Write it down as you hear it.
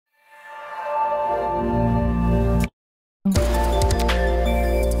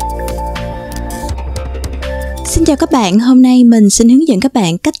chào các bạn, hôm nay mình xin hướng dẫn các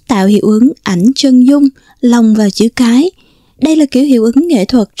bạn cách tạo hiệu ứng ảnh chân dung, lồng và chữ cái. Đây là kiểu hiệu ứng nghệ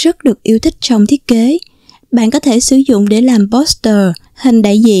thuật rất được yêu thích trong thiết kế. Bạn có thể sử dụng để làm poster, hình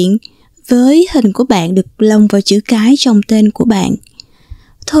đại diện, với hình của bạn được lồng vào chữ cái trong tên của bạn.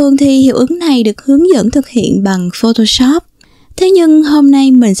 Thường thì hiệu ứng này được hướng dẫn thực hiện bằng Photoshop. Thế nhưng hôm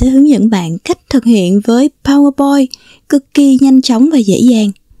nay mình sẽ hướng dẫn bạn cách thực hiện với PowerPoint cực kỳ nhanh chóng và dễ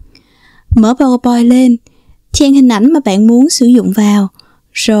dàng. Mở PowerPoint lên, chèn hình ảnh mà bạn muốn sử dụng vào,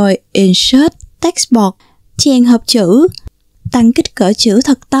 rồi Insert Text Box, chèn hộp chữ, tăng kích cỡ chữ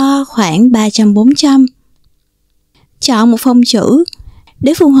thật to khoảng 300-400. Chọn một phông chữ.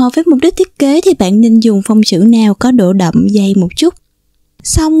 Để phù hợp với mục đích thiết kế thì bạn nên dùng phông chữ nào có độ đậm dày một chút.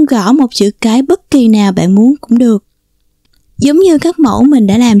 Xong gõ một chữ cái bất kỳ nào bạn muốn cũng được. Giống như các mẫu mình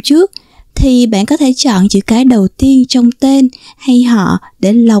đã làm trước, thì bạn có thể chọn chữ cái đầu tiên trong tên hay họ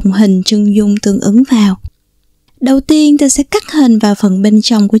để lồng hình chân dung tương ứng vào. Đầu tiên ta sẽ cắt hình vào phần bên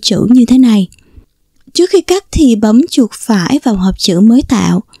trong của chữ như thế này. Trước khi cắt thì bấm chuột phải vào hộp chữ mới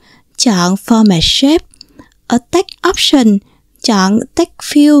tạo, chọn Format Shape. Ở Text Option, chọn Text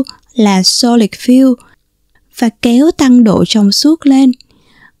Fill là Solid Fill và kéo tăng độ trong suốt lên.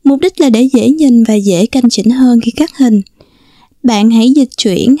 Mục đích là để dễ nhìn và dễ canh chỉnh hơn khi cắt hình. Bạn hãy dịch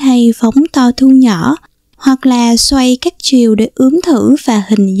chuyển hay phóng to thu nhỏ, hoặc là xoay các chiều để ướm thử và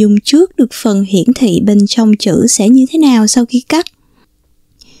hình dung trước được phần hiển thị bên trong chữ sẽ như thế nào sau khi cắt.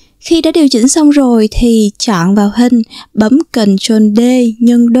 Khi đã điều chỉnh xong rồi thì chọn vào hình, bấm Ctrl D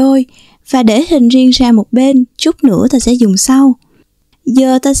nhân đôi và để hình riêng ra một bên, chút nữa ta sẽ dùng sau.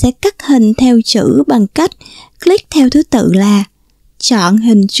 Giờ ta sẽ cắt hình theo chữ bằng cách click theo thứ tự là chọn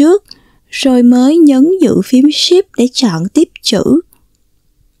hình trước, rồi mới nhấn giữ phím Shift để chọn tiếp chữ.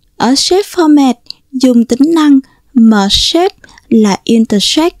 Ở Shape Format, dùng tính năng Merge Shape là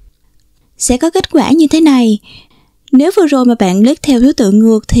Intersect. Sẽ có kết quả như thế này. Nếu vừa rồi mà bạn click theo thứ tự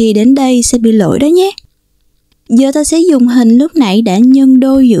ngược thì đến đây sẽ bị lỗi đó nhé. Giờ ta sẽ dùng hình lúc nãy đã nhân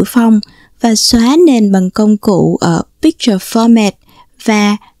đôi dự phòng và xóa nền bằng công cụ ở Picture Format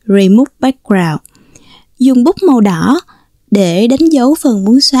và Remove Background. Dùng bút màu đỏ để đánh dấu phần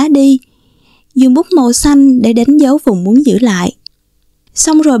muốn xóa đi. Dùng bút màu xanh để đánh dấu vùng muốn giữ lại.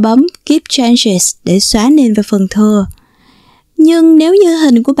 Xong rồi bấm Keep Changes để xóa nền và phần thừa. Nhưng nếu như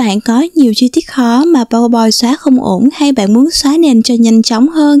hình của bạn có nhiều chi tiết khó mà PowerPoint xóa không ổn hay bạn muốn xóa nền cho nhanh chóng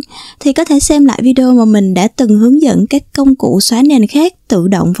hơn thì có thể xem lại video mà mình đã từng hướng dẫn các công cụ xóa nền khác tự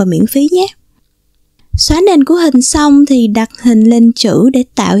động và miễn phí nhé. Xóa nền của hình xong thì đặt hình lên chữ để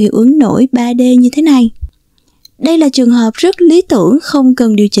tạo hiệu ứng nổi 3D như thế này. Đây là trường hợp rất lý tưởng, không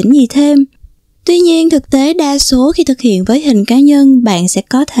cần điều chỉnh gì thêm. Tuy nhiên, thực tế đa số khi thực hiện với hình cá nhân, bạn sẽ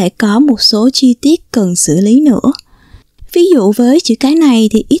có thể có một số chi tiết cần xử lý nữa. Ví dụ với chữ cái này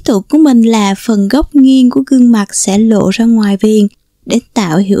thì ý tưởng của mình là phần góc nghiêng của gương mặt sẽ lộ ra ngoài viền để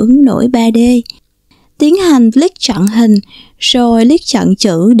tạo hiệu ứng nổi 3D. Tiến hành click chọn hình, rồi click chọn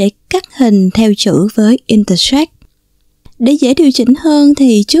chữ để cắt hình theo chữ với Intersect. Để dễ điều chỉnh hơn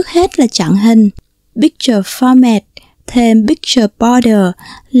thì trước hết là chọn hình, Picture Format, thêm Picture Border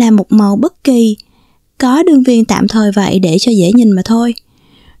là một màu bất kỳ, có đường viền tạm thời vậy để cho dễ nhìn mà thôi.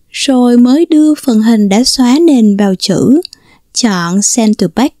 Rồi mới đưa phần hình đã xóa nền vào chữ, chọn Center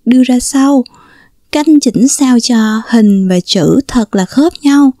Back đưa ra sau, canh chỉnh sao cho hình và chữ thật là khớp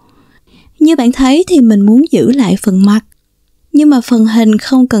nhau. Như bạn thấy thì mình muốn giữ lại phần mặt, nhưng mà phần hình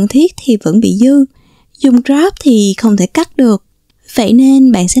không cần thiết thì vẫn bị dư. Dùng crop thì không thể cắt được, vậy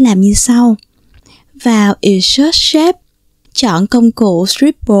nên bạn sẽ làm như sau. Vào Insert Shape, chọn công cụ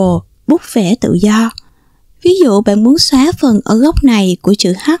Scribble, bút vẽ tự do. Ví dụ bạn muốn xóa phần ở góc này của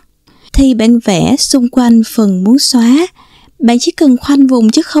chữ H, thì bạn vẽ xung quanh phần muốn xóa. Bạn chỉ cần khoanh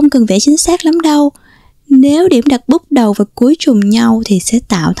vùng chứ không cần vẽ chính xác lắm đâu. Nếu điểm đặt bút đầu và cuối trùng nhau thì sẽ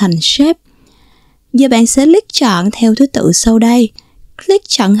tạo thành shape. Giờ bạn sẽ click chọn theo thứ tự sau đây. Click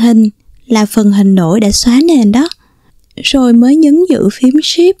chọn hình là phần hình nổi đã xóa nền đó. Rồi mới nhấn giữ phím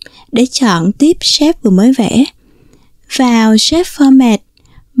Shift để chọn tiếp shape vừa mới vẽ. Vào Shape Format,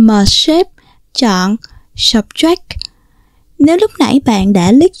 Merge Shape, chọn Subtract. Nếu lúc nãy bạn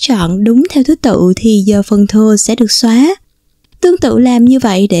đã click chọn đúng theo thứ tự thì giờ phần thừa sẽ được xóa. Tương tự làm như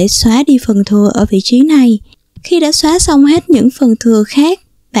vậy để xóa đi phần thừa ở vị trí này. Khi đã xóa xong hết những phần thừa khác,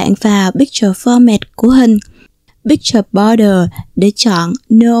 bạn vào Picture Format của hình, Picture Border để chọn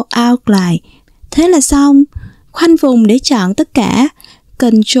No Outline. Thế là xong. Khoanh vùng để chọn tất cả,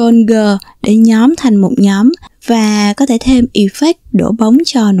 Ctrl G để nhóm thành một nhóm và có thể thêm effect đổ bóng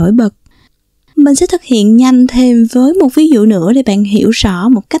cho nổi bật. Mình sẽ thực hiện nhanh thêm với một ví dụ nữa để bạn hiểu rõ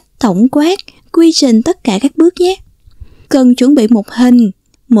một cách tổng quát quy trình tất cả các bước nhé. Cần chuẩn bị một hình,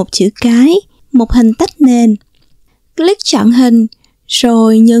 một chữ cái, một hình tách nền. click chọn hình,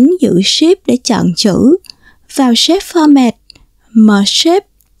 rồi nhấn giữ Shift để chọn chữ. Vào Shape Format, mở Shape,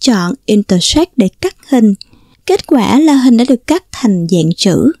 chọn Intersect để cắt hình. Kết quả là hình đã được cắt thành dạng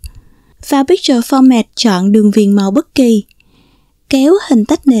chữ. Vào Picture Format, chọn đường viền màu bất kỳ. Kéo hình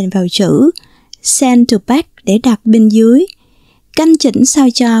tách nền vào chữ, Send to Back để đặt bên dưới. Canh chỉnh sao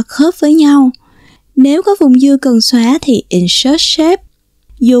cho khớp với nhau. Nếu có vùng dư cần xóa thì Insert Shape.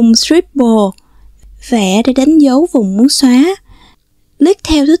 Dùng Scribble, vẽ để đánh dấu vùng muốn xóa. Click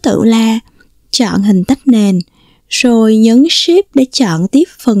theo thứ tự là chọn hình tách nền, rồi nhấn Shift để chọn tiếp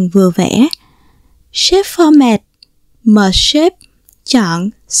phần vừa vẽ. Shape Format, mở Shape, chọn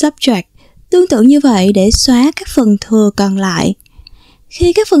Subtract. Tương tự như vậy để xóa các phần thừa còn lại.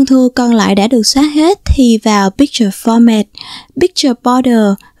 Khi các phần thừa còn lại đã được xóa hết thì vào Picture Format, Picture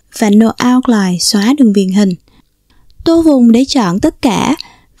Border và No Outline xóa đường viền hình. Tô vùng để chọn tất cả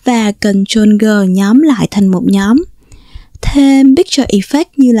và Ctrl-G nhóm lại thành một nhóm. Thêm Picture Effect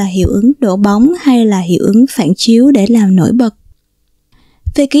như là hiệu ứng đổ bóng hay là hiệu ứng phản chiếu để làm nổi bật.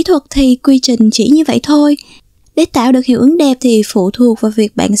 Về kỹ thuật thì quy trình chỉ như vậy thôi. Để tạo được hiệu ứng đẹp thì phụ thuộc vào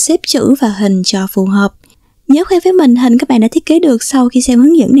việc bạn xếp chữ và hình cho phù hợp. Nhớ khoe với mình hình các bạn đã thiết kế được sau khi xem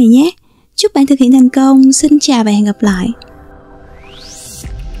hướng dẫn này nhé. Chúc bạn thực hiện thành công. Xin chào và hẹn gặp lại.